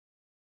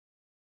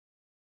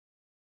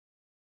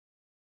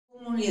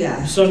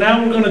So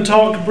now we're going to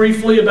talk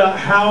briefly about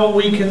how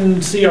we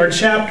can see our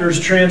chapters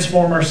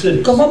transform our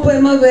cities. ¿Cómo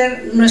podemos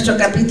ver nuestro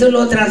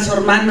capítulo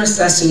transformar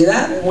nuestra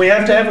ciudad? We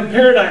have to have a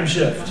paradigm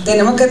shift.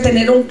 Tenemos que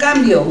tener un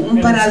cambio,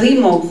 un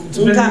paradigma,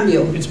 un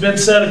cambio. It's been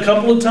said a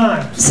couple of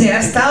times. Se ha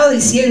estado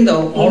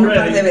diciendo un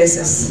par de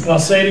veces. I'll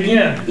say it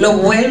again. Lo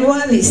vuelvo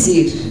a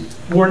decir.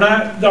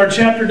 Our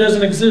chapter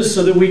doesn't exist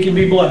so that we can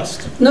be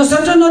blessed.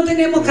 Nosotros no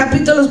tenemos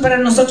capítulos para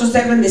nosotros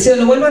ser bendecidos.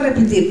 Lo vuelvo a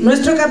repetir.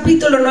 Nuestro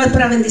capítulo no es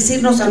para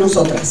bendecirnos a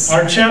nosotras.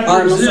 Our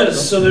chapter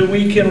exists so that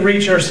we can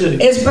reach our city.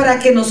 Es para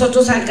que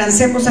nosotros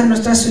alcancemos a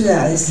nuestras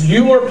ciudades.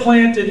 You are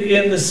planted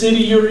in the city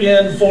you're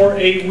in for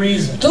a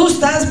reason. Tú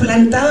estás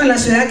plantado en la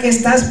ciudad que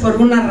estás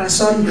por una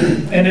razón.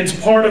 And it's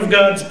part of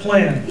God's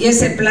plan. Y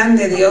es el plan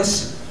de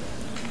Dios.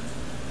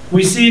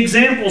 We see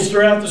examples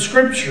throughout the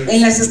scriptures. En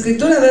las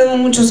escrituras vemos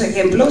muchos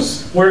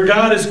ejemplos where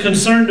God is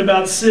concerned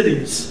about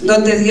cities.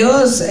 Donde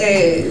Dios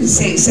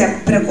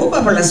se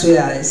preocupa por las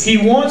ciudades. He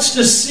wants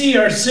to see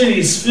our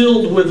cities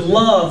filled with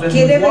love and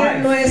Quiere with ver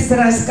life.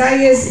 Nuestras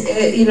calles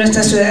y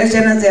nuestras ciudades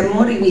llenas de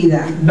amor y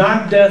vida.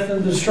 Not death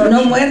and destruction.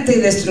 No muerte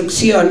y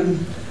destrucción.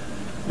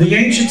 The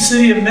ancient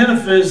city of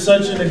Nineveh is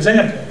such an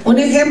example. Un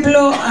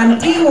ejemplo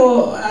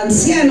antiguo,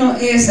 anciano,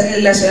 es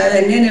la ciudad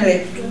de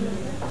Nínive.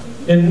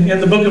 In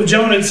the book of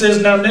Jonah it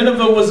says, now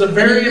Nineveh was a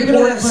very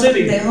important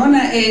city. De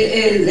Jonah,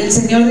 el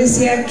Señor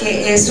decía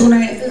que es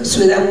una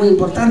ciudad muy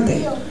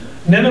importante.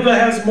 Nineveh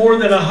has more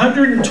than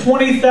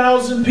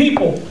 120,000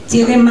 people.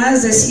 Tiene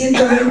más de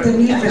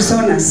 120,000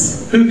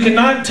 personas. Who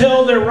cannot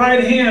tell their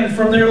right hand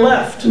from their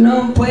left.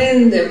 No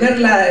pueden ver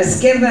la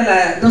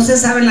izquierda, no se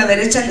sabe la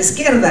derecha a la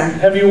izquierda.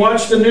 Have you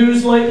watched the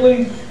news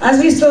lately? ¿Has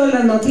visto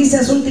las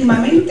noticias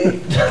últimamente?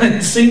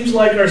 It seems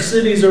like our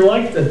cities are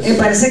like this. Me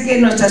parece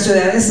que nuestras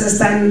ciudades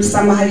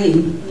estamos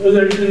allí.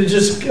 They're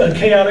just a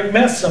chaotic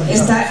mess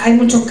sometimes. Hay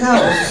mucho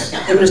caos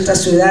en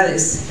nuestras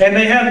ciudades. And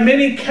they have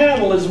many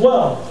cattle as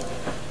well.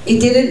 Y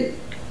tienen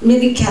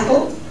many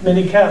cattle.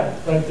 Many cattle,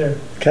 right there.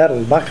 Cattle,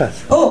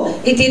 vacas. Oh,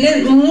 y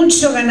tienen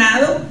mucho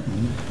ganado.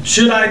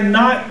 Should I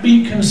not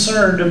be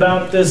concerned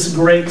about this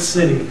great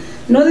city?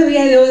 ¿No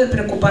debía yo de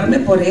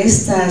preocuparme por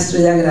esta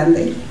ciudad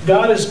grande?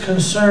 God is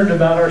concerned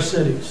about our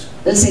cities.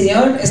 El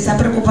Señor está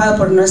preocupado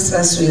por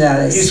nuestras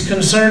ciudades. He's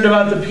concerned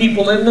about the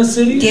people in the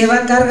cities.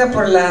 Lleva carga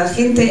por la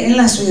gente en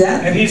la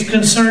ciudad. And He's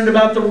concerned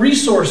about the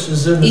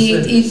resources in the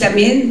cities. Y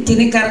también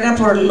tiene carga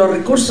por los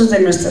recursos de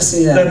nuestra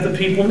ciudad. That the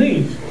people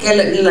need.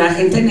 Que la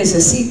gente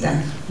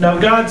necesita. Now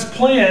God's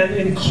plan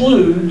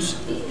includes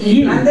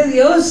you. El plan de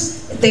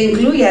Dios te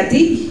incluye a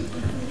ti.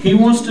 He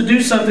wants to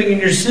do something in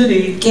your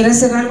city. Quiere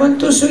hacer algo en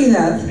tu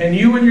ciudad. And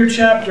you and your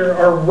chapter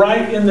are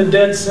right in the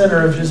dead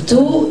center of His plan.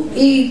 Tú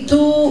y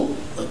tu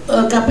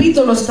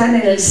capítulo están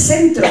en el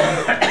centro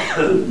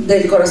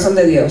del corazón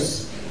de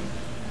Dios.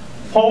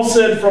 Paul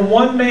said, from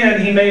one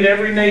man He made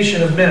every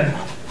nation of men.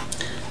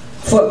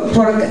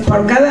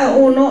 Por cada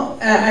uno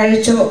ha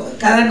hecho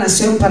cada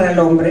nación para el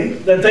hombre.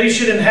 That they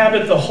should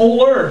inhabit the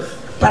whole earth.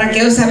 Para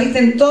que ellos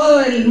habiten todo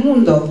el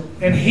mundo.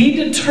 And He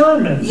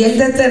determined. Y Él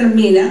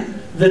determina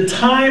the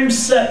time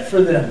set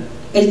for them.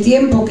 El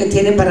tiempo que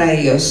tiene para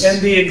ellos.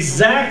 And the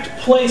exact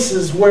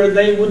places where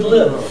they would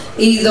live.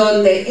 Y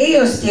donde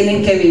ellos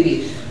tienen que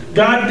vivir.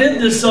 God did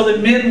this so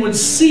that men would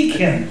seek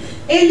Him.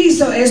 Él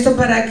hizo esto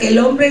para que el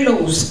hombre lo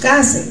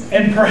buscase.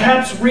 And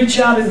perhaps reach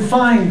out and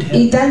find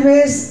Him. Y tal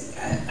vez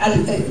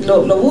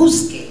lo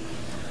busque.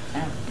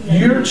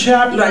 Your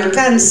chapter lo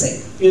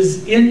alcance.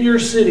 Is in your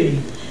city.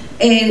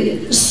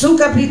 En su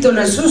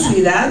capítulo, en su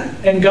ciudad.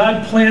 And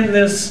God planned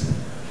this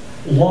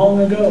long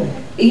ago.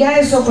 Y ya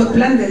eso fue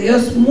plan de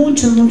Dios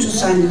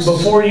muchos años.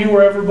 Before you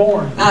were ever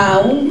born.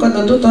 Aún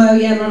cuando tú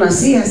todavía no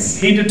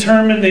nacías. He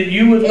determined that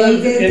you would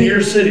live in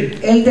your city.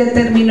 Él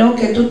determinó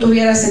que tú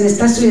estuvieras en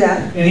esta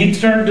ciudad. And He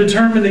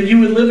determined that you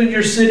would live in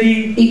your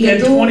city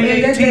in 2018.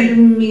 Él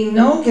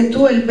determinó que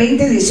tú el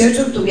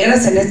 2018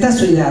 estuvieras en esta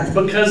ciudad.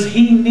 Because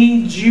He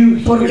needs you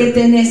here. Porque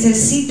te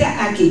necesita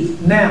aquí.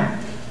 Now.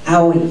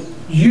 Hoy.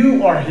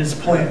 You are His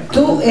plan.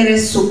 Tú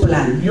eres su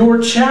plan. Your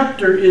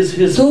chapter is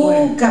His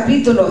plan. Tu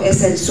capítulo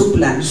es su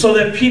plan. So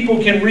that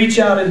people can reach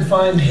out and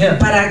find Him.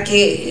 Para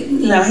que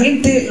la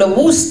gente lo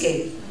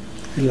busque.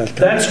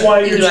 That's why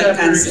your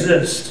chapter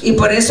exists. Y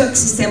por eso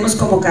existemos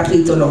como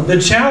capítulo.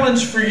 The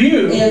challenge for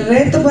you. El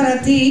reto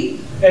para ti.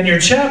 And your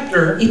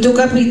chapter. Y tu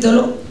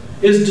capítulo.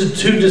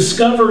 Is to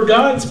discover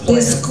God's plan.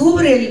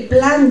 Descubre el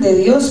plan de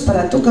Dios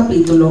para tu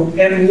capítulo.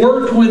 And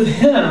work with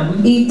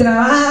Him. Y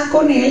trabaja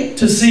con Él.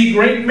 To see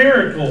great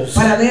miracles.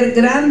 Para ver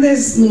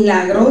grandes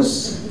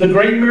milagros. The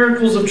great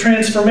miracles of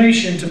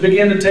transformation to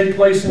begin to take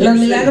place in your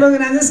city. Los milagros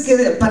grandes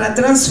que para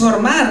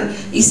transformar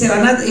y se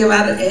van a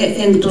llevar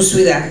en tu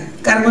ciudad.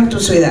 Cargo en tu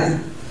ciudad.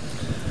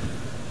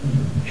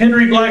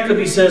 Henry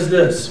Blackaby says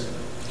this.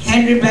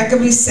 Henry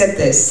Blackaby said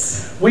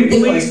this. We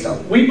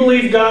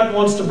believe God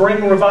wants to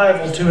bring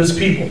revival to His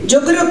people.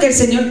 Yo creo que el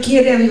Señor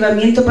quiere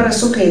avivamiento para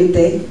su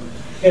gente.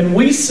 And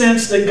we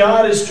sense that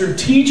God is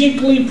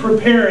strategically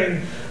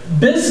preparing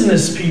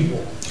business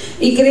people.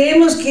 Y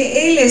creemos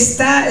que Él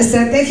está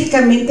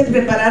estratégicamente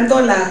preparando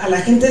a la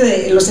gente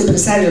de los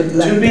empresarios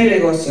del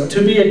negocio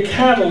to be a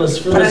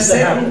catalyst for para this to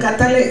ser un happen.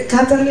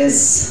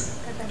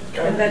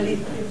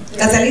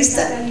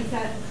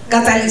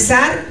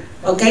 catalizar,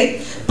 ¿ok?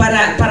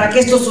 Para que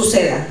esto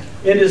suceda.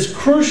 It is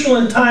crucial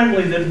and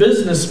timely that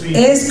business people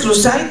Es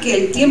crucial que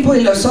el tiempo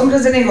y los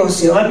hombres de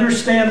negocio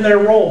understand their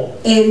role,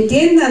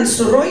 entiendan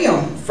su rollo,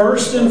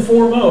 first and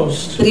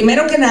foremost,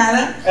 primero que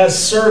nada, as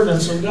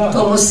servants of God.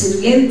 como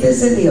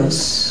sirvientes de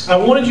Dios. I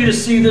wanted you to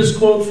see this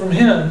quote from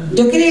him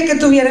Yo quería que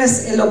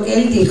tuvieras lo que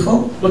él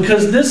dijo.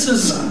 because this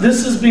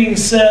is being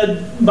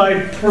said by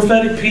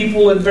prophetic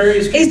people and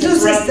various people Esto se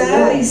throughout the está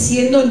world.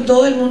 diciendo en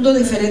todo el mundo,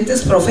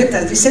 diferentes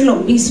profetas dicen lo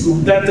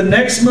mismo. That the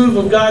next move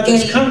of God Que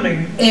that's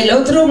coming el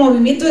otro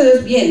movimiento de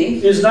Dios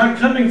viene, is not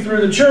coming through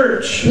the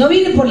church, no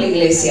viene por la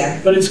iglesia,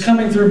 but it's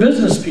coming through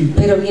business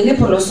people. pero viene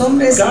por los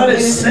hombres y God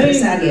is mujeres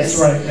saying empresarias. this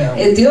right now.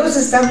 Dios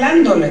está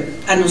hablándole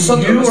a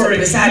nosotros You los are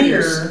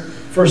empresarios. here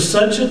for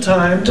such a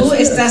time Tú as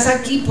this. estás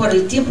aquí por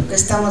el tiempo que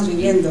estamos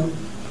viviendo.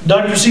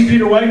 Dr. C.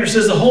 Peter Wagner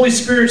says the Holy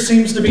Spirit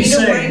seems to be Peter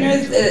saying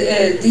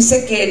Wagner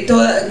dice que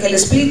el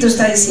Espíritu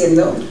está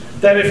diciendo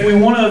that if we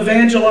want to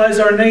evangelize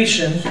our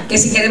nation, que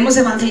si queremos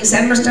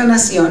evangelizar nuestra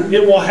nación,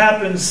 it will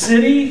happen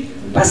city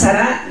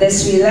pasará de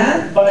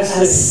ciudad by a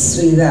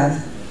city.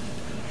 ciudad.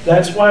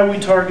 That's why we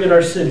target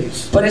our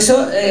cities. Por eso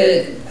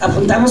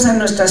apuntamos a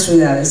nuestras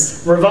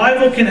ciudades.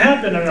 Revival can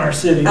happen in our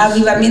cities,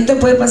 Avivamiento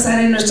puede pasar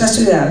en nuestra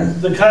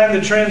ciudad. the kind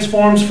that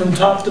transforms from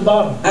top to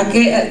bottom.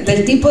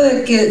 Del tipo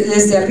de que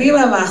desde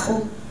arriba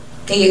abajo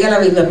que llega el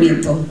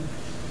avivamiento.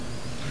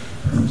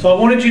 So I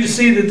wanted you to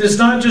see that it's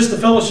not just the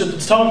fellowship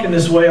that's talking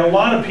this way. A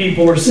lot of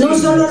people are seeing No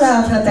solo this.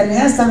 la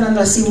fraternidad está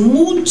hablando así,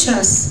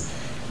 muchos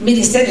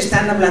ministerios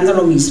están hablando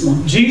lo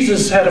mismo.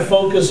 Jesus had a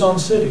focus on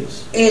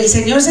cities. El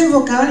Señor se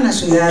enfocaba en las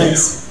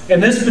ciudades. In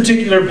this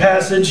particular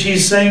passage,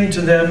 he's saying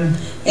to them,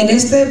 En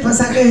este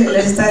pasaje le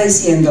está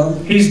diciendo,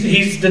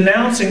 he's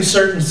denouncing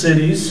certain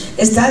cities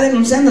está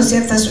denunciando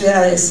ciertas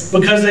ciudades.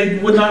 because they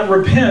would not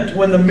repent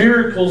when the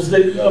miracles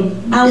that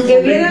Aunque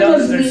were being vieran done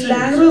los in their cities.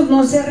 milagros,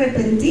 no se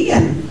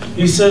arrepentían.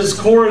 He says,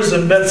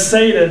 Chorazin,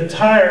 Bethsaida,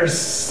 Tyre,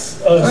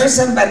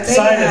 Orson,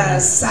 Batea,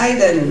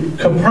 Sidon,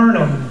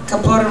 Capernaum.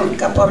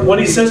 Capernaum. When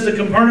he says to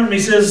Capernaum, he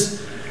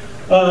says,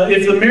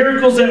 if the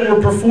miracles that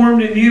were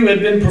performed in you had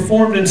been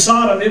performed in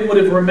Sodom, it would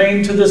have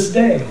remained to this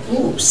day.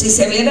 Si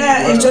se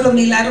hubiera hecho los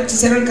milagros que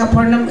hicieron en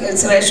Capernaum,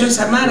 se hubiera hecho en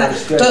Samara,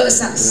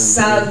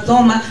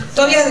 Sodoma,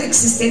 todavía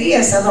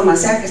existiría Sodoma, o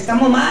sea que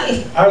estamos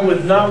mal. I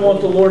would not want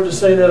the Lord to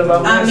say that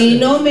about A my mí city.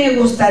 no me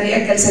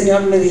gustaría que el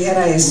Señor me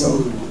dijera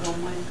eso.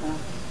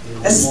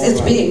 It's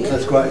big.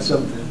 That's quite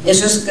something.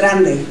 Eso es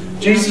grande.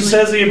 Jesus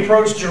says he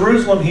approached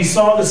Jerusalem, he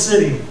saw the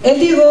city, Él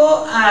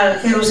llegó a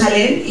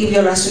Jerusalén y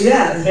vio la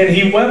ciudad and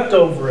he wept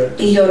over it.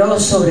 y lloró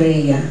sobre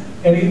ella.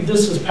 And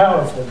this is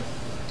powerful.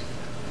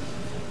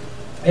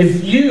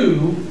 If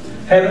you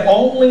had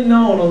only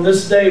known on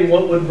this day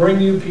what would bring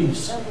you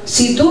peace,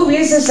 Si tú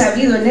hubieses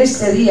sabido en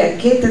este día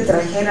qué te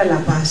trajera la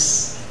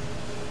paz,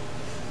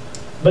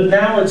 but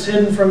now it's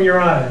hidden from your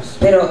eyes,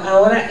 pero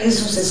ahora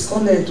eso se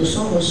esconde de tus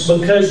ojos.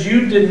 because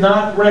you did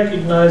not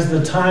recognize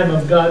the time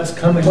of God's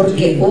coming to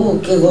Porque,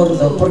 you. qué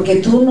gordo,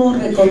 porque tú no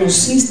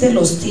reconociste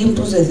los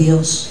tiempos de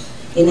Dios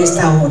en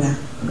esta hora.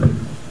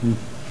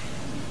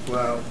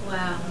 Wow.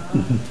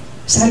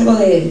 Es algo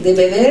de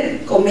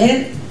beber,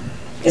 comer,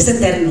 es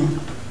eterno.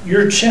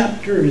 Your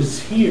chapter is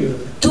here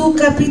Tu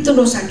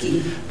capítulo es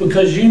aquí.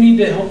 because you need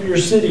to help your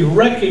city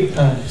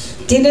recognize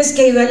Tienes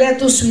que ayudarle a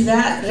tu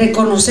ciudad a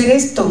reconocer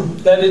esto,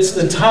 that it's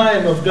the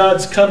time of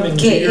God's coming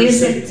to your que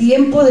es el city.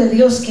 tiempo de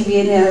Dios que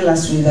viene a la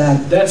ciudad.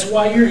 That's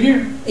why you're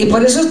here. Y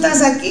por eso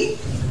estás aquí.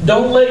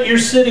 Don't let your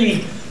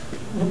city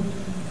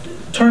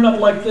turn up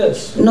like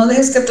this, No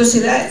dejes que tu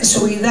ciudad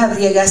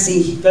llegue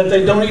así. that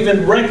they don't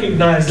even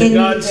recognize Que that ni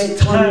God's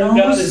time,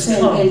 God has reconocen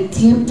come. el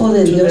tiempo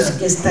de to Dios them.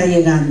 que está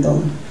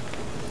llegando.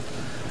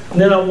 And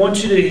then I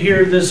want you to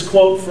hear this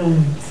quote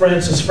from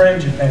Francis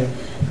Frangipane.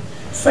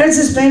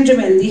 Francis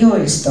Benjamin dijo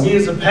esto. He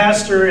is a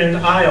pastor in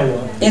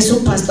Iowa. Es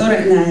un pastor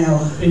en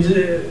Iowa.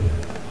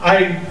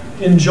 I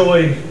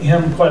enjoy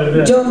him quite a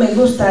bit. Yo me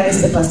gusta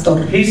este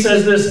pastor. He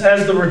says this,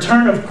 as the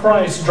return of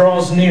Christ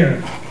draws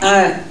near,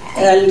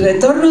 Al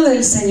retorno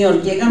del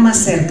Señor llega más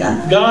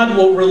cerca. God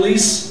will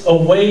release a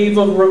wave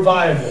of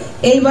revival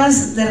Él va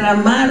a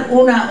derramar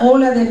una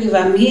ola de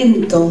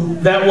avivamiento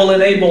that will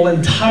enable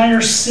entire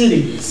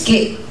cities,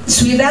 que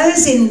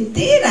ciudades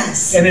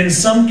enteras and in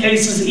some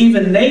cases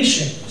even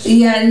nations,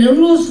 y en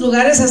unos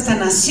lugares hasta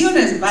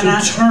naciones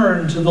to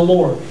turn to the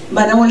Lord.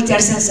 van a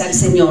voltearse hacia el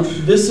Señor.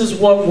 This is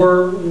what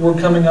we're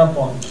coming up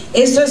on.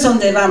 Esto es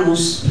donde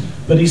vamos.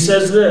 But he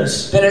says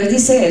this, Pero él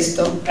dice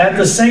esto. at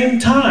the same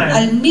time,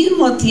 Al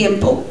mismo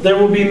tiempo there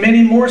will be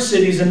many more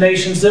cities and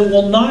nations that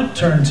will not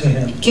turn to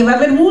him. que va a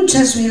haber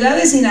muchas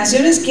ciudades y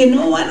naciones que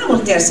no van a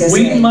voltearse hacia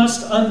We él.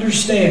 must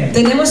understand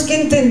Tenemos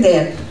que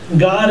entender,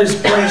 God has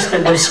placed the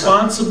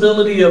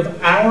responsibility of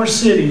our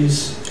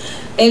cities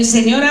el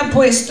Señor ha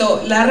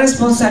puesto la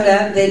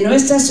responsabilidad de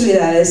nuestras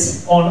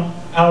ciudades on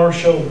our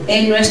shoulders.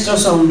 En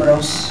nuestros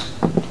hombros.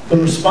 The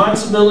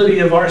responsibility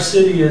of our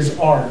city is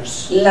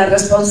ours. La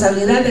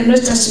responsabilidad de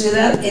nuestra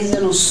ciudad es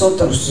de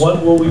nosotros.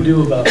 What will we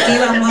do about it? ¿Qué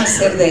vamos a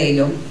hacer de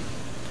ello?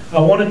 I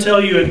want to tell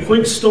you a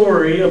quick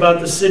story about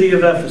the city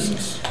of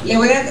Ephesus, Le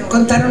voy a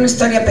contar una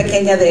historia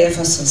pequeña de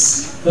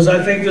Éfeso. because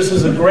I think this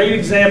is a great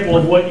example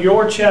of what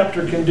your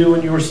chapter can do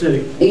in your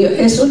city. Y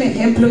es un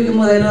ejemplo y un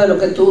modelo de lo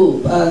que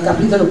tu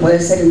capítulo puede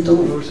ser en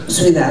tu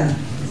ciudad.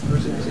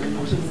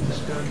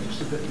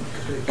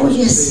 Oh,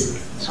 yes.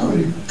 Oh,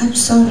 I'm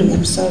sorry.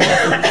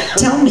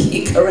 Tell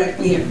me, correct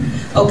me here.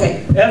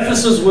 Okay.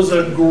 Ephesus was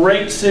a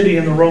great city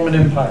in the Roman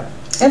Empire.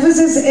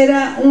 Éfeso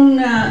era un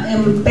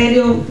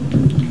imperio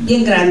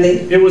bien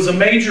grande. It was a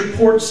major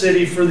port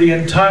city for the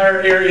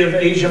entire area of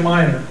Asia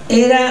Minor.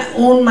 Era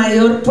un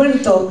mayor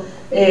puerto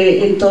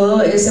en todo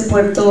ese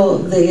puerto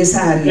de esa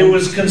área. It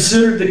was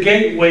considered the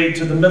gateway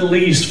to the Middle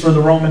East for the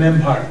Roman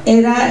Empire.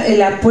 Era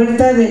la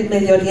puerta del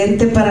Medio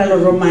Oriente para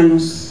los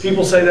romanos.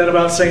 People say that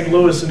about St.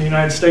 Louis in the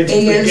United States.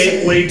 It's the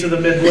gateway to the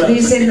Midwest.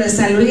 Dicen que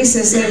San Luis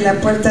es la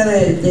puerta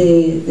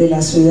de la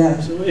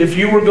ciudad. So if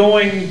you were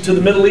going to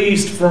the Middle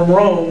East from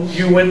Rome,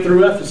 you went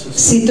through Ephesus.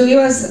 Si tú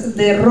ibas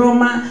de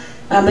Roma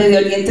a Medio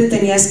Oriente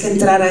tenías que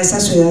entrar a esa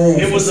ciudad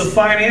de It was a Éfeso.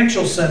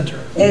 financial center.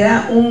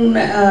 Era un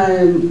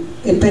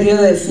imperio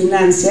de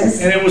finanzas.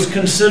 And it was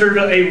considered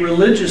a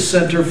religious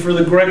center for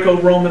the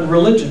Greco-Roman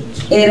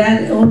religions.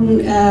 Era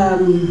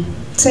un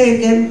say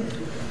again.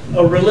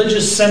 A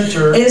religious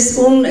center Es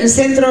un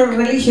centro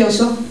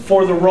religioso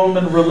for the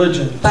Roman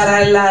religion.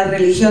 para la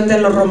religión de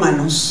los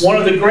romanos. One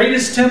of the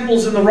greatest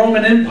temples in the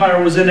Roman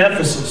Empire was in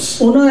Ephesus,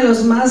 Uno de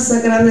los más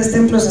grandes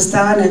templos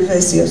estaba en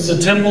Efesios,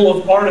 the temple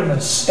of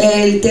Artemis.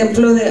 el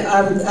templo de She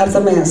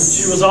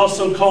Artemis. was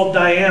also called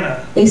Diana.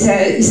 Y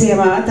se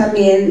llamaba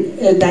también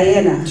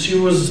Diana. She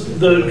was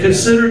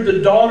considered the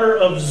daughter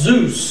of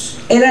Zeus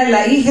Era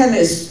la hija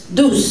de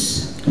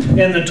Zeus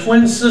and the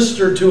twin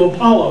sister to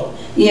Apollo.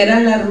 y era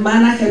la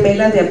hermana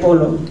gemela de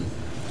Apolo.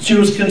 She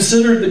was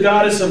considered the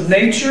goddess of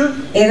nature,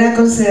 Era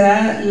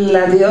considerada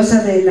la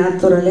diosa de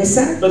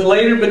naturaleza but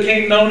later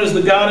became known as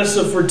the goddess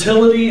of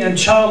fertility and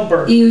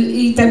childbirth.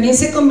 y también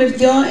se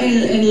convirtió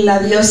en la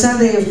diosa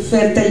de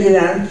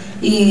fertilidad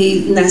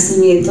y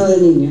nacimiento de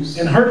niños.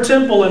 And her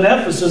temple in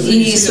Ephesus, that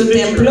you Y see su a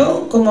picture,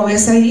 templo, como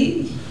ves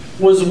ahí,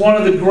 was one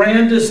of the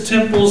grandest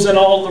temples in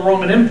all of the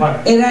Roman Empire.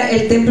 era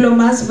el templo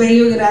más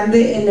bello y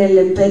grande en el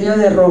imperio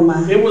de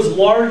Roma. It was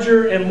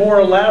larger and more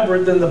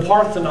elaborate than the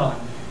Parthenon.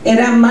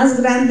 Era más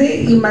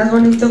grande y más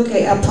bonito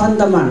que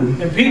Apondaman.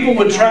 And people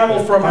would travel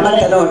from all,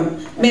 Pantalón.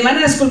 Me van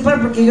a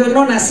disculpar porque yo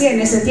no nací en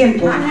ese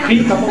tiempo.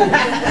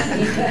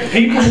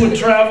 people would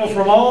travel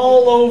from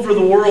all over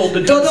the world to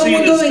come Todo el see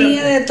mundo this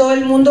venía temple. de todo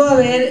el mundo a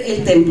ver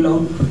el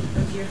templo.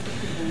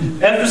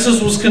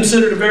 Ephesus was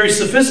considered a very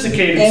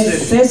sophisticated city.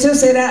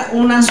 Efesios era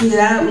una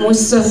ciudad muy It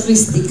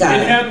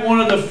sofisticada. had one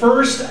of the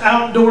first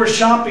outdoor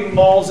shopping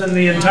malls in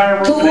the entire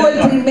Roman Tuvo el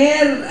Empire.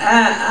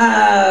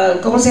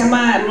 primer, ¿cómo se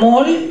llama?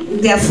 Mall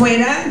de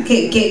afuera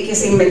que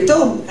se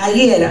inventó.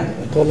 Allí era.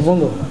 Todo el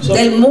mundo. So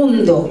Del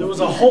mundo. there was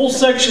a whole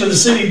section of the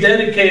city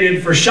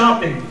dedicated for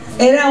shopping.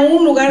 Era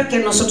un lugar que a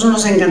nosotros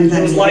nos It was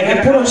encantaría. like Era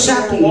an puro outdoor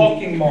shopping.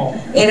 walking mall.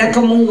 Era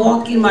como un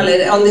walking mall,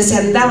 era donde se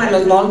andaban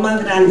los malls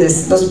más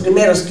grandes, los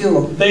primeros que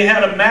hubo. They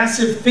had a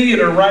massive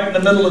theater right in the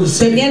middle of the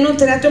city. Tenían un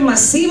teatro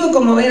masivo,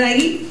 como ven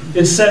ahí.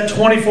 It set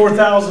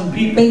 24,000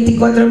 people.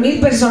 24,000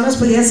 personas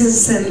podían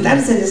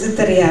sentarse en ese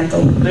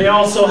teatro. They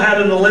also had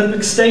an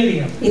Olympic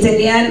stadium. Y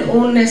tenían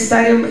un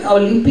estadio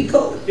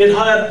olímpico. It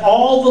had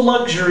all the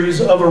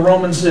luxuries of a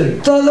Roman city.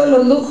 Todos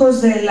los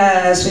lujos de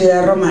la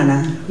ciudad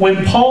romana.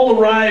 When Paul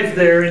arrived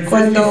there in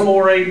 54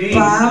 Cuando AD,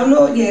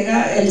 Pablo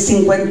llega el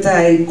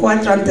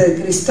 54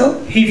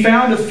 a.C., he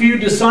found a few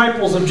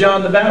disciples of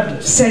John the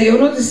Baptist. se halló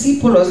unos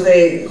discípulos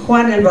de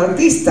Juan el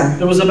Bautista.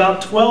 There was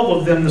about 12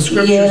 of them, the Y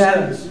scripture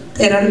says.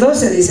 eran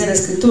 12, dice la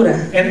escritura.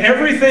 And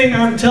everything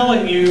I'm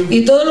telling you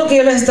Y todo lo que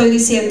yo les estoy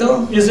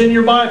diciendo is in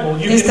your Bible.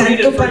 You está can read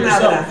en tu it for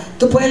palabra. yourself.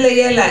 Tú puedes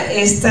leerla,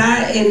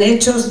 está en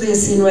Hechos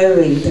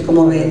 19:20,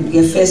 como ven, y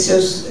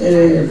Efesios,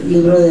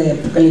 libro de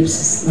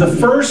Apocalipsis. The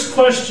first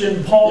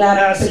question Paul La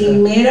asked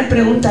them primera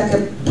pregunta que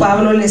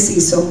Pablo les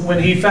hizo when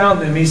he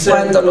found them, he said,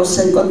 cuando los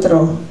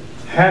encontró: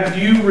 have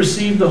you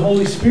received the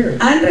Holy Spirit?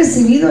 ¿han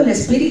recibido el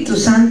Espíritu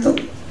Santo?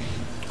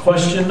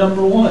 Question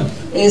number one.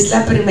 Es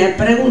la primera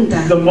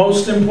pregunta. The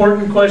most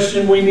important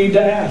question we need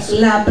to ask.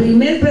 La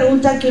primera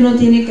pregunta que uno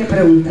tiene que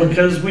preguntar.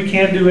 Because we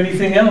can't do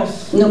anything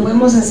else No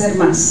podemos hacer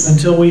más,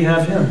 until we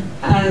have Him.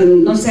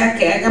 no sea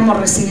que hayamos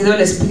recibido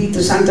el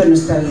Espíritu Santo en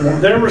nuestra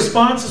vida. Their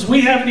response is, we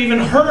haven't even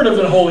heard of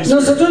the Holy Spirit.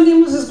 Nosotros ni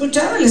hemos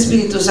escuchado el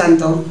Espíritu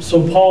Santo. So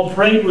Paul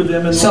prayed with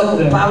them and So,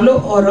 led them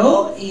Pablo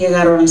oró y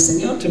llegaron al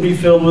Señor to be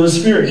filled with the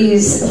Spirit. y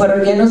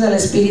fueron llenos del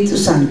Espíritu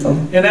Santo.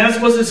 And as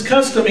was his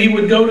custom, he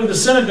would go to the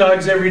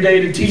synagogues every day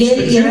to teach Y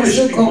the era Jewish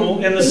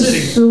people in the city.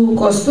 su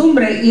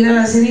costumbre ir a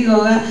la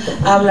sinagoga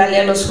a hablarle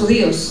a los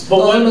judíos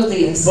todos los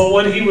días. But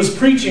what he was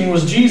preaching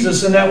was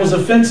Jesus, and that was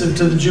offensive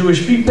to the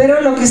Jewish people.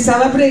 Pero lo que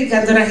estaba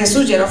predicando era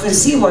Jesús y era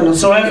ofensivo a los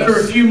So judíos. after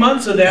a few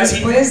months of that,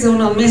 Después de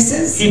unos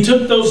meses, he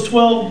took those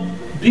 12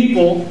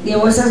 people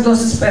llevó esas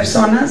 12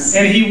 personas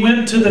and he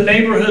went to the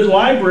neighborhood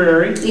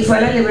library y fue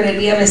a la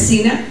librería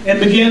vecina and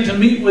began to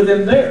meet with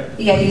them there.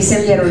 y allí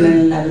se vieron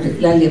en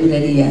la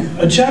librería.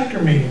 A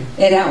chapter meeting.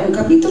 Era un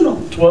capítulo.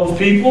 12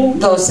 people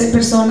 12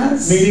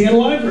 personas meeting in a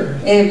library.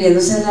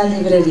 viéndose en la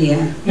librería.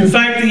 In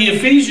fact, the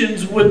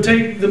Ephesians would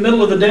take the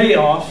middle of the day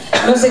off.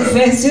 Los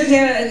efesios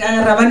ya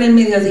agarraban el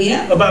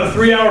mediodía. About a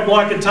 3-hour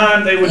block of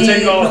time they would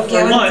take off for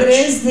bloqueaban lunch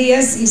 3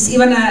 días y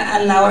iban a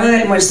la hora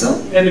de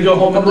almuerzo. and to go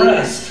home and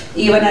rest.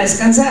 Iban a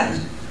descansar.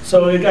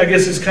 So I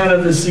guess it's kind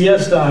of the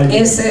siesta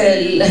idea.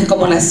 Es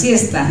como la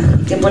siesta,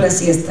 el tiempo de la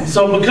siesta.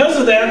 So because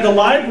of that, the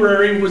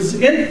library was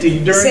empty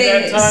during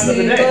that time of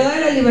the day. Toda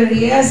la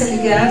librería se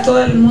liquidaba,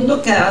 todo el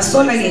mundo quedaba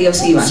sola y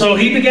ellos iban. So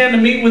he began to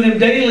meet with them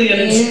daily and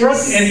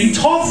instruct, and he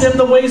taught them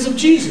the ways of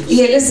Jesus.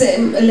 Y él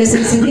les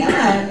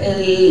enseñaba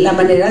la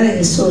manera de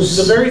Jesús.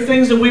 The very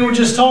things that we were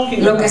just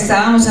talking Lo que about.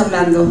 estábamos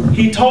hablando.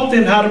 He taught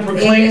them how to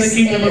proclaim the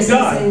kingdom of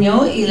God.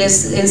 Y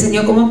les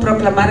enseñó cómo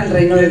proclamar el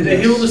reino de And to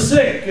heal the Dios.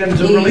 sick and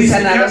to Y release the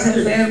sanar a los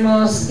captives.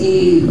 enfermos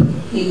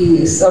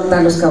y soltar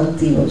a los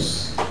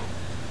cautivos.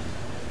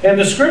 And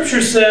the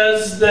scripture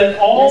says that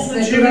all La the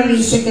escritura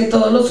Jews dice que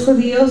todos los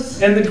judíos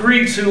and the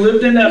Greeks who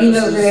lived in y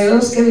los Ephesus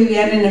griegos que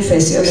vivían en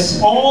Efesios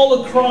and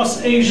all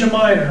across Asia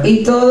Minor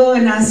y todo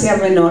en Asia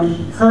Menor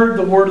heard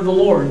the word of the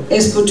Lord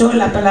escuchó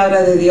la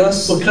palabra de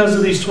Dios because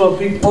of these 12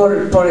 people.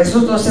 por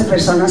esos 12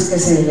 personas que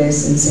se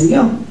les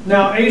enseñó.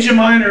 Now, Asia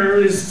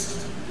Minor is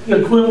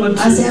equivalent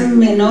Asia to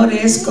Menor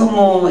es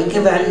como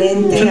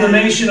equivalente the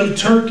nation of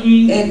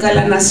Turkey, a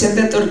la nación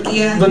de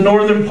Turquía, the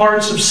northern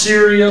parts of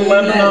Syria,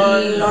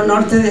 Lebanon, lo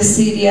norte de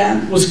Siria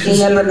was y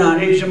considered Lebanon.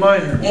 Asia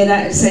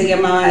Minor. Se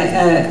llamaba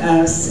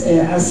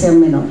Asia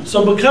Menor.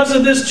 So because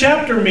of this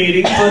chapter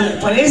meeting,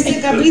 Por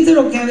este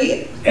capítulo que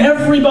había,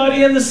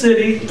 everybody in the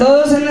city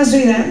todos en la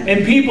ciudad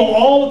and people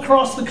all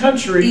across the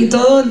country y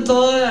todo en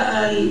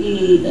toda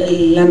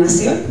la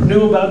nación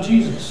knew about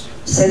Jesus.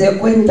 se dio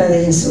cuenta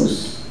de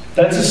Jesús.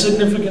 That's a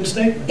significant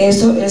statement.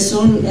 Eso es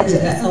un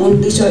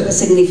dicho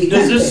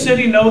significante. Does this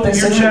city know that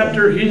your Personal.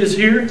 chapter is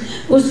here?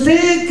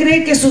 ¿Usted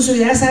cree que su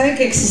ciudad sabe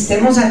que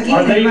existemos aquí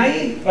en el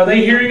valle? Are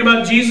they hearing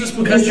about Jesus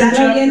because your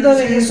 ¿Están oyendo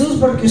chapter de is here? Jesús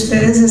porque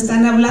ustedes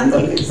están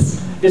hablándoles?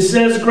 It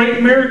says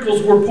great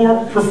miracles were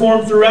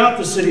performed throughout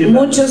the city of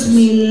Muchos Ephesus.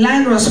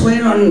 milagros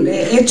fueron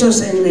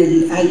hechos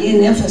allí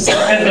en Éfeso.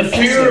 And the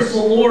fear of the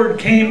Lord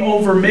came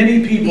over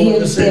many people Y in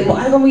the city.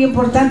 algo muy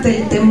importante,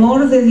 el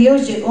temor de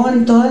Dios llegó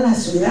en toda la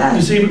ciudad.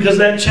 You see, because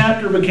that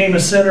chapter became a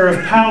center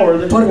of power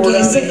that poured Porque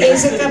out into the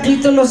ese city.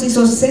 capítulo se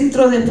hizo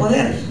centro de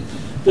poder.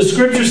 The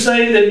scriptures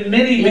say that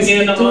many La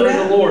began to honor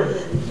escritura the Lord.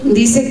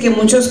 dice que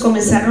muchos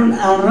comenzaron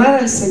a honrar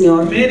al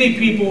Señor. Many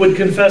people would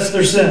confess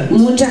their sins.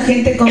 Mucha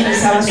gente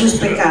confesaba sus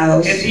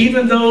pecados. And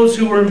even those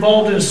who were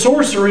involved in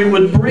sorcery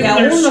would Y bring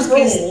their aún los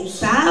que scrolls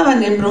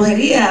estaban en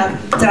brujería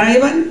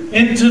traían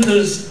into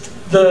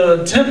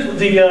the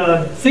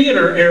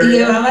theater y area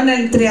llevaban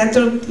al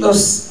teatro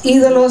los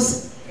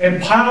ídolos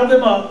and piled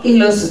them up y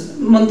los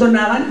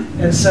montonaban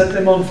and set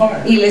them on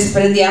fire. y les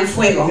prendían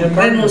fuego, Y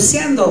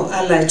renunciando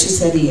a la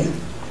hechicería.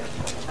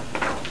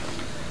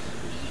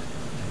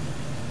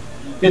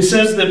 It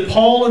says that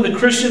Paul and the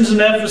Christians in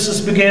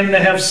Ephesus began to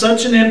have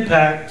such an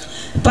impact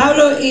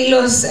Pablo y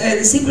los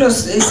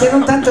discípulos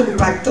hicieron tanto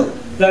impacto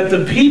that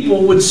the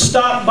people would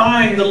stop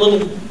buying the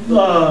little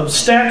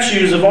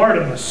statues of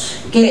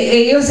Artemis. que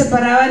ellos se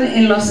paraban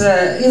en los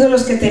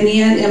ídolos que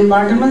tenían en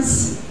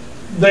Barnabas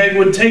They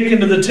would take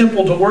into the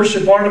temple to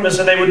worship Artemis,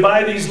 and they would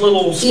buy these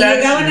little y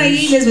llegaban allí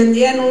y statues les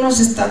vendían unos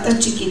estatuas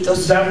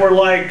chiquitos. that were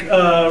like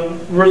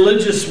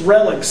religious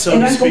relics, so to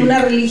Eran como speak,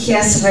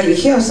 unas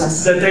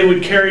religiosas that they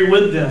would carry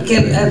with them. que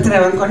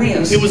traían con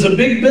ellos. It was a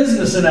big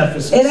business in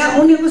Ephesus. Era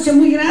un negocio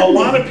muy A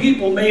lot grande. of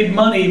people made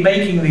money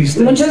making these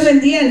things. Muchos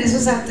vendían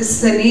esas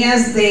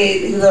artesanías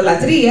de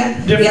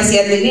idolatría y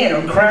hacían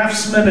dinero.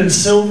 Craftsmen and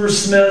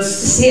silversmiths.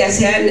 Sí,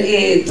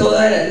 hacían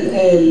toda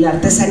la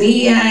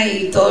artesanía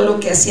y todo lo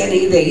que hacían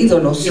ahí de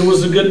ídolos. It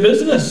was a good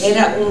business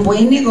Era un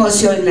buen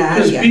negocio en la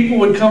because área. people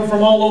would come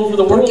from all over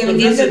the world Porque to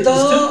venían de visit this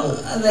todo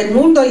temple. del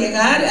mundo a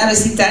llegar a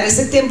visitar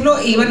ese templo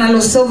e iban a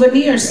los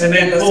souvenirs. And a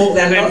they los-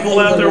 pull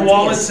out their idolatrías.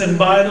 wallets and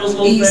buy those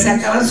little Y things.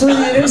 sacaban sus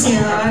dinero y se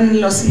llevaban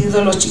los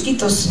ídolos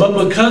chiquitos.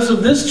 But because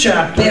of this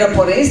chapter, Pero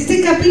por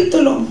este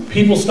capítulo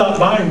people stopped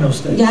buying those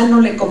things. ya no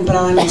le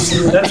compraban los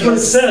ídolos. That's what it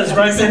says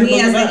right there in the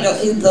book of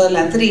Artesanías de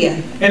idolatría.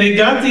 And it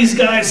got these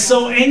guys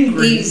so Y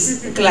angry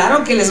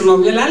claro que les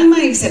movió el alma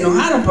y se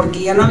enojaron porque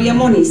ya no había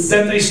monis.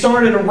 that they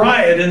started a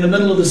riot in the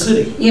middle of the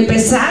city. Y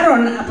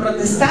empezaron a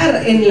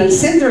protestar en el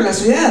centro de la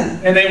ciudad.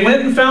 And they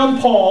went and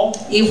found Paul,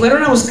 Y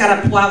fueron a buscar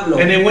a Pablo.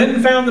 and they went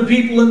and found the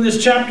people in this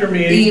chapter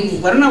meeting, Y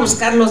fueron a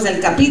buscar los del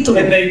capítulo.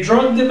 and they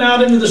drugged them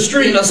out into the Y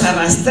street los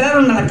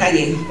arrastraron a la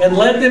calle. and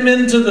led them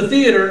into the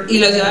theater Y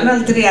los llevaron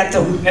al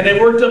teatro. And they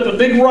worked up a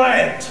big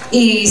riot.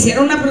 Y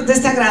hicieron una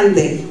protesta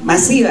grande,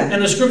 masiva.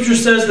 And the scripture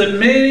says that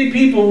many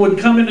people would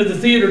come into the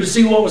theater to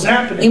see what was Y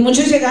happening.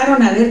 muchos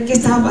llegaron a ver qué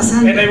estaba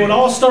pasando. And they would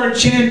all start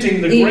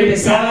chanting the Y great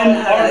empezaban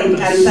God a Artemis.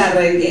 cantar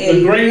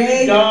The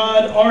great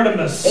God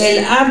Artemis.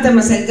 el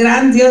Artemis, el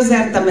gran dios de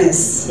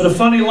Artemis. But a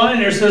funny line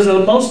there says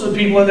that most of the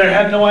people in there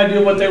had no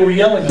idea what they were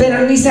yelling Pero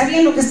about. ni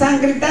sabían lo que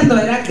estaban gritando,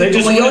 era que They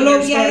just como yo went lo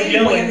and vi a started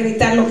él, voy a yelling.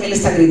 gritar lo que él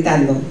está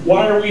gritando.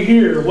 Why are we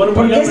here? What are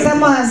 ¿Por we qué yelling?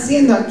 estamos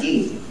haciendo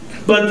aquí?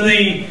 But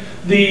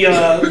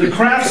the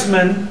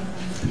craftsmen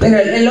Pero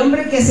el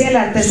hombre que hacía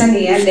la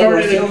artesanía, el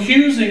started negocio,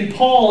 accusing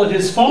Paul and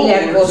his le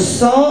followers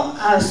acusó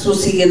a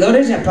sus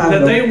seguidores y a that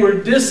Pablo they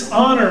were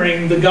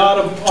dishonoring the God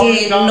of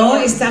que God no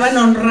Artemis. estaban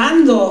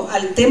honrando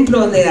al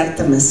templo de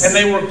Artemis And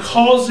they were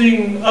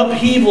causing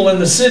upheaval in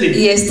the city.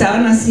 y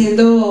estaban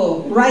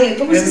haciendo riot.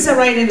 ¿Cómo se dice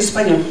riot en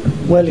español?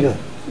 Huelga.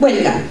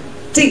 Huelga.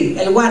 Sí,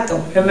 el guato.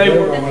 And they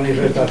were La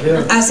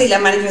manifestación. Ah, sí, la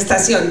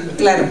manifestación,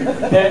 claro.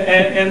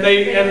 and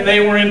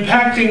they were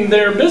impacting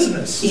their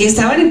business. Y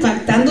estaban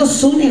impactando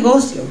su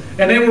negocio.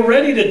 And they were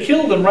ready to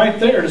kill them right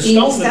there, to Y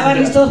stone them estaban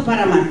to death. listos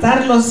para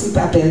matarlos y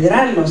para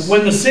apedrearlos.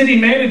 When the city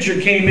manager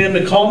came in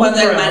to calm the Cuando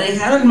el crowd,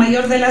 manejador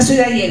mayor de la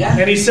ciudad llega,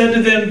 and he said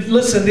to them,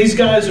 listen, these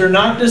guys are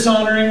not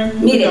dishonoring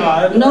the mire,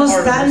 God no of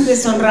están Artemis.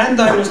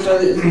 deshonrando a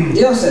nuestros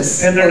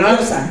dioses. And o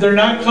diosa. they're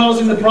not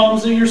causing the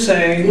problems that you're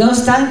saying. No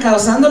están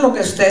causando lo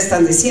que ustedes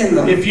están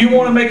diciendo. If you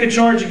want to make a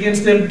charge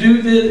against them, do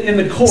it in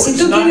the courts, Si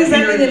tú not quieres here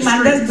darle in the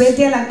demandas, streets.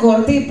 vete a la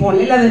corte y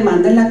ponle la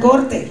demanda en la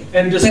corte.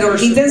 And Pero disperse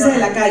the quítense de crowd.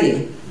 la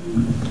calle.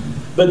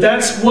 But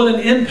that's what an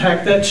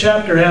impact that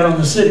chapter had on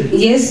the city.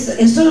 Y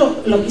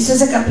esto lo que hizo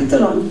ese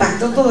capítulo,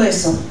 impactó todo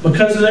eso.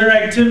 Because of their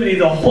activity,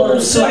 the whole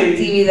Por su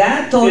city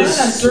actividad, toda la is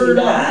stirred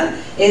ciudad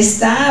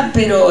está,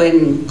 pero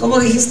en, ¿cómo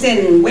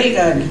dijiste? En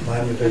huelga,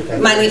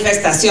 Manifestación.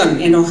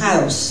 manifestación,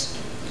 enojados.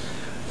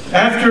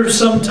 After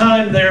some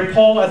time there,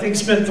 Paul, I think,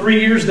 spent 3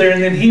 years there,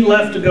 and then he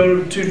left to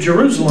go to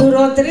Jerusalem.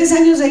 Duró 3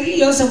 años allí y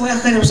luego se fue a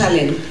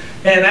Jerusalén.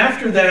 And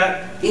after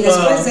that, Y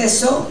después de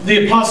eso,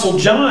 the Apostle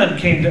John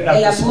came to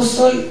el Ephesus.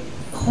 apóstol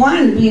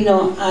Juan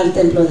vino al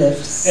templo de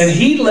Éfeso. And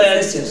he led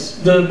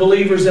Efesios. the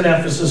believers in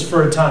Ephesus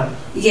for a time.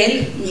 Y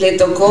él le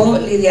tocó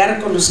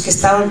lidiar con los que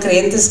estaban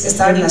creyentes que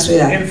estaban en la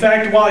ciudad. In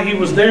fact, while he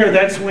was there,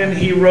 that's when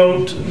he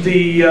wrote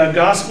the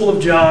Gospel of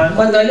John,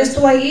 Cuando él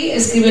estuvo allí,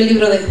 escribió el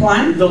libro de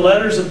Juan, the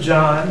letters of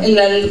John.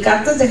 las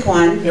cartas de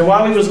Juan, And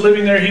while he was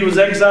living there, he was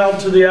exiled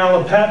to the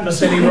Isle of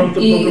Patmos, and he wrote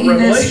the book of y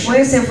Revelation.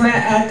 después se fue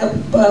a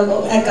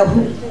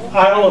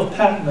Isle of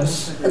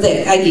Patmos,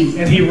 de allí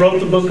and he wrote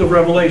the book of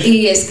Revelation.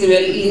 y escribió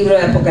el libro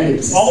de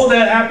Apocalipsis. All of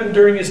that happened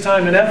during his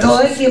time in Todo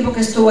Ephesus. el tiempo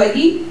que estuvo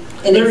allí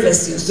en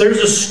Efesios. There's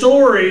a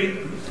story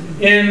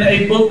in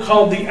a book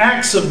called the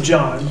Acts of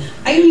John.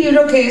 Hay un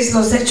libro que es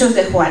Los Hechos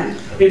de Juan.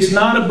 It's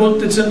not a book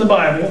that's in the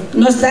Bible,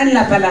 No está en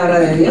la palabra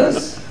de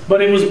Dios. but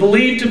it was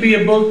believed to be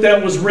a book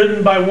that was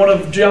written by one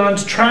of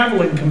John's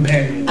traveling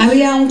companions,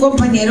 Había un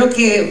compañero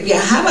que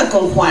viajaba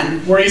con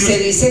Juan where y se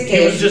dice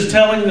he was que just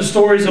telling the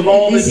stories of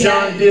all that decía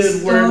John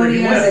did wherever he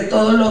historias de went.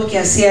 todo lo que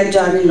hacía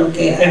John y lo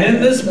que And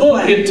in this book,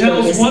 Juan, it lo que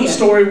tells one hacía.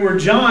 story where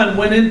John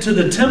went into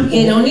the En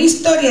temple una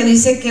historia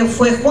dice que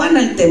fue Juan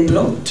al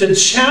templo to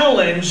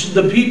challenge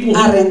the people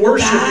who were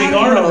worshiping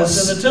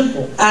Artemis in the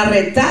temple. a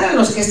retar a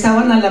los que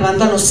estaban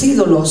alabando a los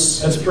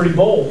ídolos. That's pretty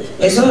bold.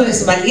 Eso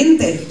es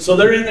valiente. So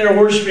they're in there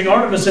worshiping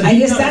Artemis, and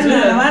Ahí he comes están in,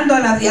 alabando a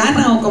la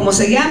Diana o como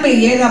se llame y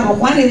llega por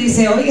Juan y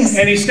dice, oye,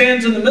 and he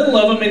stands in the middle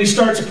of them, and he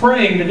starts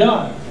praying to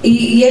God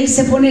y él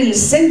se pone en el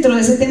centro de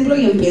ese templo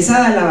y empieza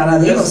a alabar a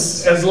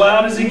Dios as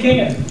loud as he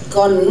can.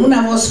 con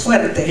una voz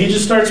fuerte. He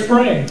just starts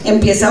praying.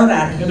 Empieza a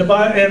orar.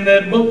 And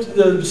the book,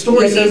 the Y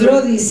story el says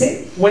libro that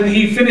dice, when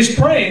he finished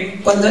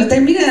praying, cuando él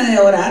termina de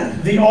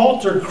orar, the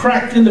altar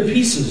cracked into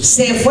pieces,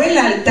 se fue el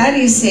altar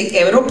y se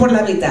quebró por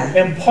la mitad.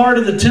 and part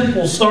of the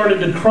temple started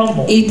to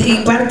crumble. Y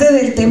parte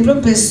del templo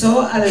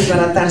empezó a And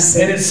desbaratarse.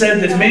 it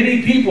said that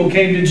many people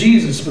came to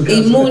Jesus Y because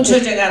of it.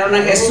 muchos llegaron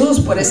a Jesús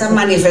por esa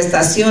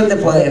manifestación de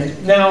poder.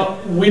 Now,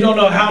 we don't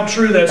know how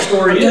true that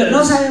story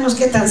No is, sabemos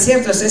qué tan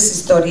cierto es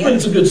esa but historia,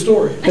 it's a good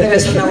story. pero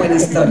es una buena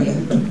historia.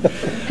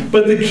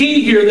 But the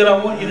key here that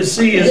I want you to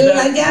see is La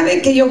that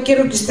llave que yo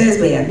quiero que ustedes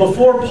vean,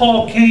 before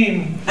Paul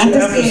came to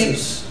antes que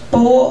Ephesus,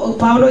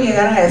 Pablo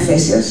llegara a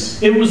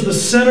Efesios, it was the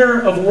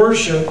center of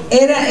worship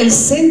era el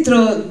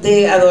centro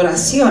de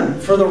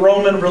adoración for the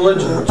Roman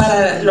religion.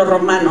 para los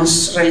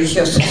romanos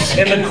religiosos.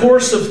 In the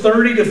course of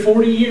 30 to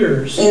 40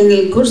 years, En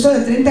el curso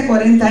de 30 a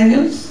 40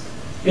 años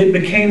it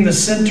became the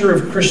center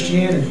of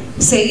Christianity.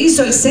 se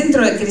hizo el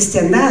centro de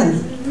cristiandad.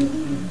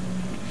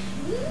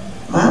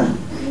 Wow.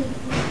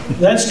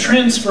 That's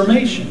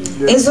transformation.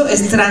 Eso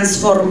es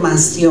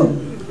transformación.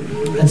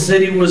 That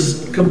city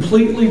was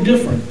completely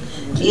different.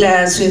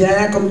 La ciudad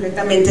era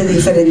completamente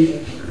diferente.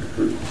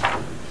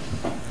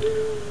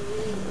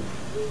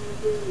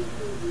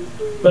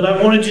 But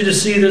I wanted you to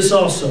see this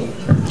also.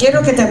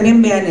 Quiero que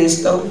también vean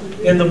esto.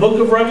 In the book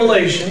of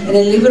Revelation, En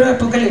el libro de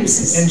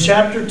Apocalipsis, in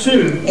chapter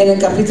 2, en el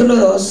capítulo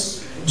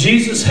 2,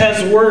 Jesus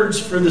has words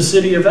for the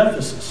city of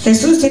Ephesus.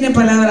 Jesús tiene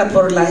palabra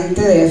por la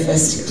gente de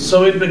Efesios.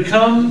 So it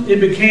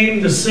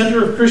became the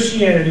center of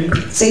Christianity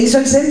Se hizo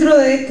el centro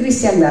de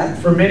cristiandad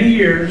for many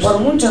years, por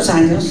muchos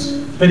años,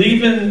 but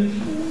even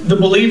the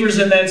believers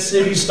in that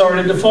city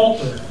started to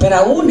falter. pero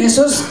aún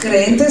esos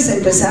creyentes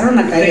empezaron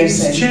a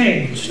Things caerse.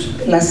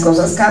 changed. Las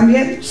cosas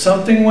cambian,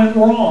 Something went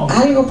wrong.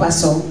 algo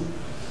pasó.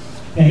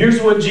 And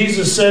here's what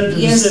Jesus said to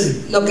Y the es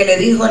city, lo que le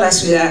dijo a la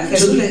ciudad,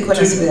 Jesús le dijo a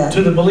la ciudad,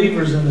 to the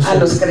believers in the a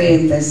los city.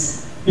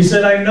 creyentes. He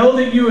said, I know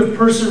that you have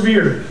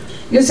persevered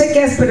Yo sé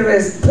que has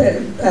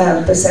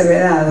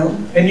perseverado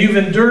and you've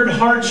endured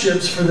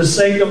hardships for the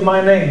sake of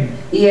my name,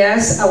 y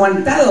has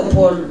aguantado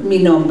por mi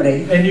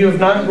nombre and you have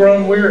not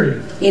grown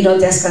weary. y no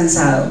te has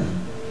cansado.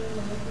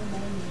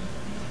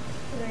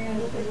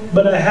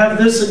 But I have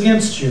this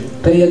against you.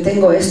 Pero yo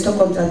tengo esto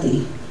contra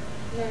ti.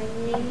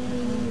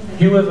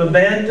 You have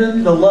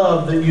abandoned the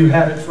love that you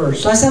had at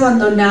first. Tú has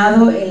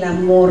abandonado el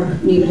amor,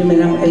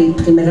 el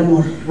primer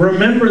amor.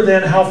 Remember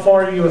then how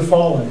far you have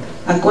fallen.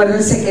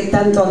 Acuérdense que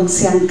tanto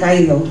se han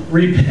caído.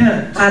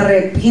 Repent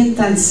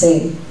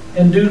Arrepiéntanse.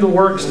 and do the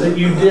works that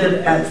you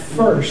did at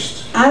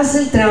first. Haz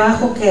el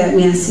trabajo que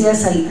me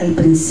hacías al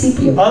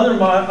principio.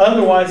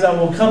 Otherwise, I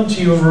will come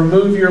to you and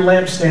remove your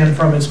lampstand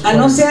from its A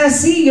no place. ser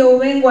así, yo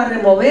vengo a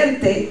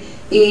removerte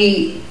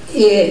y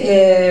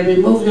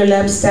remove your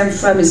lampstand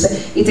from it,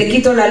 y te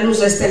quito la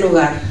luz de este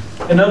lugar.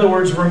 In other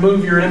words,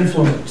 remove your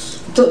influence.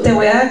 Te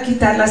voy a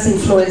quitar las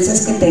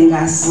influencias que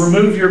tengas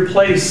Remove your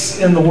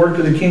place in the work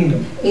of the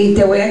kingdom. y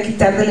te voy a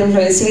quitar de la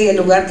influencia y el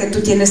lugar que tú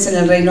tienes en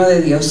el reino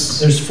de Dios.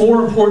 There's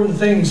 4 important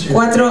things here.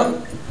 4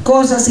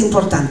 cosas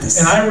importantes.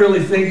 And I really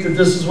think that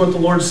this is what the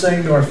Lord's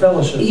saying to our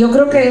fellowship. Y yo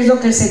creo que es lo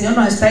que el Señor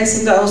nos está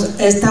diciendo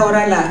a esta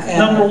hora la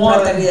Number one.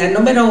 fraternidad.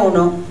 Número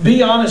 1,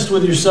 Be honest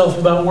with yourself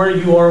about where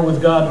you are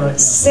with God right now.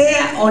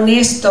 sea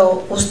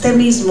honesto usted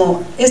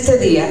mismo este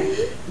día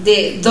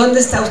de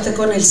dónde está usted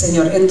con el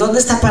Señor, en dónde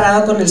está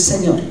parado con el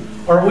Señor.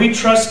 Are we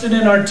trusted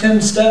in our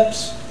 10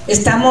 steps?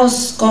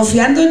 ¿Estamos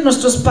confiando en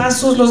nuestros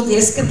pasos, los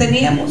 10 que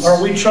teníamos?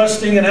 Are we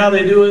trusting in how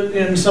they do it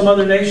in some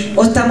other nation?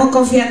 ¿O estamos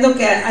confiando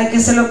que hay que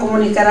hacerlo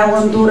comunicar a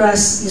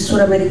Honduras y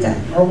Suramérica?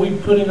 Are we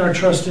putting our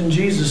trust in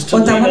Jesus to ¿O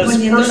lead estamos us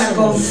poniendo la personally?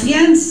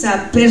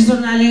 confianza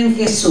personal en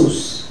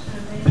Jesús?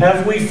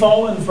 Have we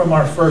fallen from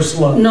our first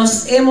love?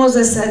 ¿Nos hemos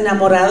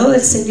desenamorado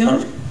del Señor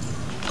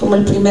como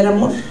el primer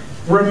amor?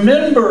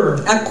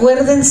 Remember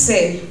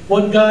Acuérdense,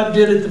 what God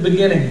did at the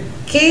beginning.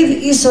 ¿qué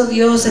hizo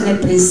Dios en el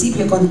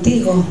principio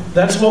contigo?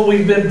 That's what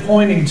we've been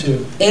pointing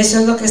to. Eso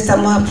es lo que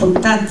estamos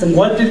apuntando.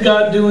 What did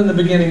God do in the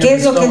beginning of ¿Qué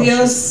es this lo que fellowship?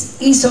 Dios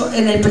hizo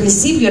en el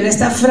principio, en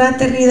esta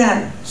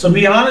fraternidad? So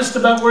be honest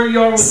about where you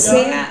are with God.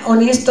 Sea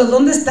honesto,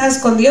 ¿dónde estás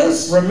con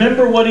Dios?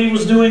 Remember what He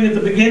was doing at the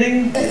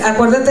beginning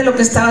Acuérdate lo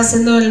que estaba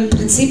haciendo en el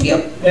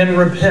principio and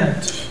repent.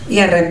 y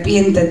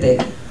arrepiéntete.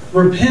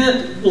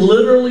 Repent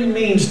literally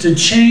means to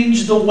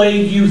change the way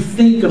you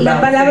think La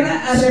about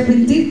palabra things.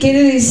 arrepentir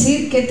quiere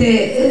decir que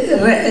te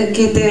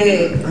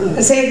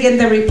say again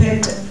the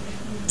repent.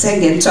 Say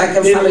again, so I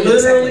can follow It you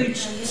literally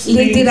exactly.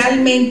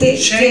 Literalmente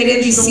change quiere the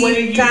way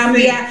decir you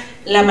cambia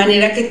la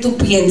manera que tú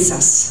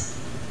piensas.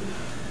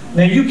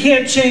 Now you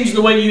can't change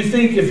the way you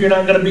think if you're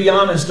not going to be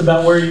honest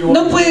about where you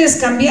No are. puedes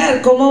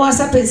cambiar cómo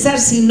vas a pensar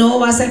si no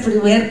vas al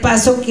primer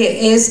paso,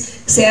 que es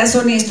seas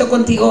honesto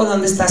contigo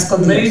donde estás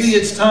con Maybe Dios.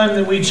 it's time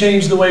that we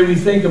change the way we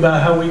think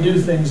about how we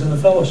do things in the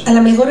fellowship. A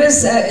lo mejor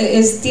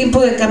es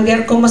tiempo de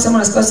cambiar cómo hacemos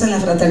las cosas en la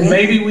fraternidad.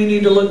 Maybe we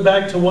need to look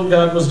back to what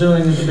God was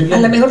doing at the A lo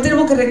beginning mejor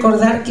tenemos que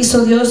recordar qué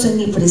hizo Dios en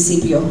el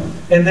principio.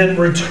 and then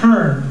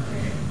return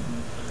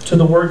to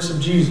the works of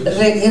Jesus.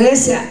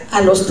 Regrese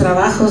a los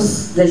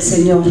trabajos del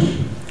Señor.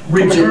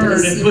 Como en el Return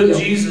and put principio.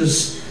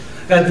 Jesus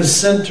at the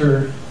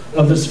center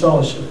of this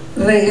fellowship.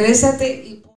 Regrésate